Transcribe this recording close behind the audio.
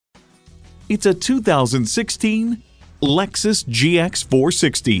It's a 2016 Lexus GX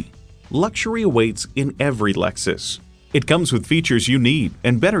 460. Luxury awaits in every Lexus. It comes with features you need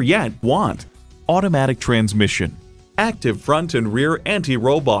and, better yet, want. Automatic transmission, active front and rear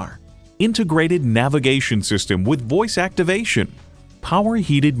anti-roll bar, integrated navigation system with voice activation, power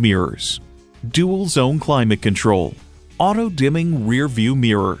heated mirrors, dual zone climate control, auto dimming rear view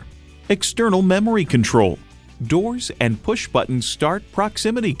mirror, external memory control, doors and push button start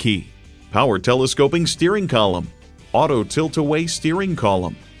proximity key, power telescoping steering column, auto tilt-away steering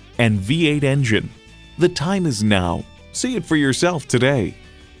column, and V8 engine. The time is now. See it for yourself today.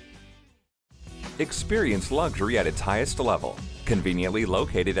 Experience luxury at its highest level. Conveniently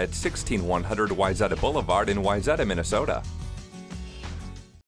located at 16100 Wayzata Boulevard in Wayzata, Minnesota.